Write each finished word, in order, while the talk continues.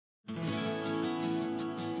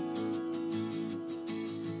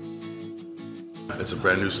It's a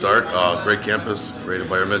brand new start, great campus, great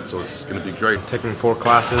environment, so it's going to be great. Taking 4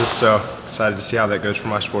 classes, so excited to see how that goes for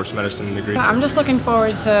my sports medicine degree. I'm just looking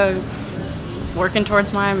forward to working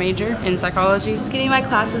towards my major in psychology. Just getting my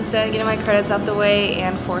classes done, getting my credits out the way,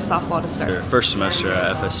 and for softball to start. First semester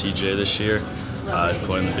at FSCJ this year,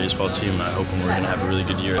 playing the baseball team. I'm hoping we're going to have a really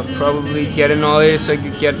good year. I'll probably get an all A so I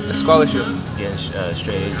could get a scholarship. Getting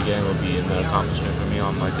straight A's again will be a good accomplishment for me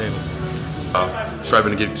on my table.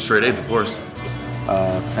 Striving to get straight A's, of course.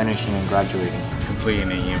 Finishing and graduating.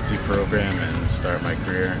 Completing an EMT program and start my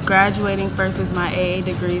career. Graduating first with my AA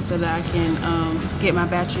degree so that I can get my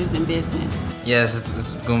bachelor's in business. Yes,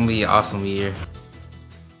 it's going to be an awesome year.